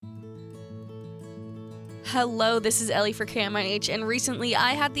Hello, this is Ellie for KMIH, and recently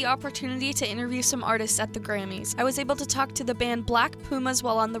I had the opportunity to interview some artists at the Grammys. I was able to talk to the band Black Pumas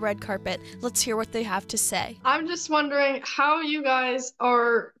while on the red carpet. Let's hear what they have to say. I'm just wondering how you guys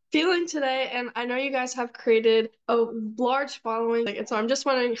are feeling today, and I know you guys have created a large following, and so I'm just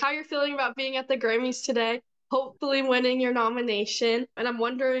wondering how you're feeling about being at the Grammys today, hopefully winning your nomination, and I'm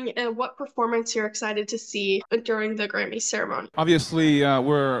wondering what performance you're excited to see during the Grammy ceremony. Obviously,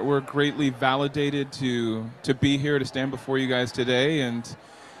 we're greatly validated to be here to stand before you guys today, and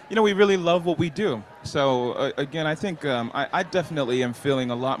we really love what we do. So again, I think I definitely am feeling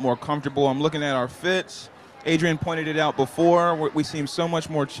a lot more comfortable. I'm looking at our fits. Adrian pointed it out before. We seem so much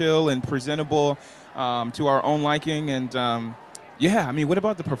more chill and presentable to our own liking, and what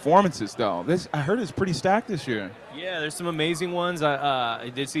about the performances though? I heard it's pretty stacked this year. Yeah, there's some amazing ones. I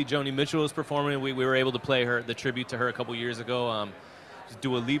did see Joni Mitchell was performing. We were able to play the tribute to her a couple years ago.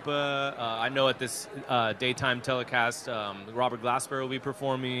 Dua Lipa. I know at this daytime telecast, Robert Glasper will be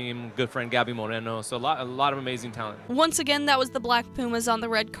performing. Good friend Gabby Moreno. So a lot of amazing talent. Once again, that was the Black Pumas on the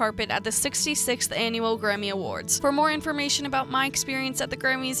red carpet at the 66th Annual Grammy Awards. For more information about my experience at the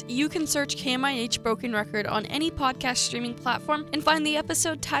Grammys, you can search KMIH Broken Record on any podcast streaming platform and find the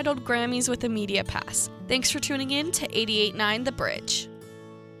episode titled Grammys with a Media Pass. Thanks for tuning in to 88.9 The Bridge.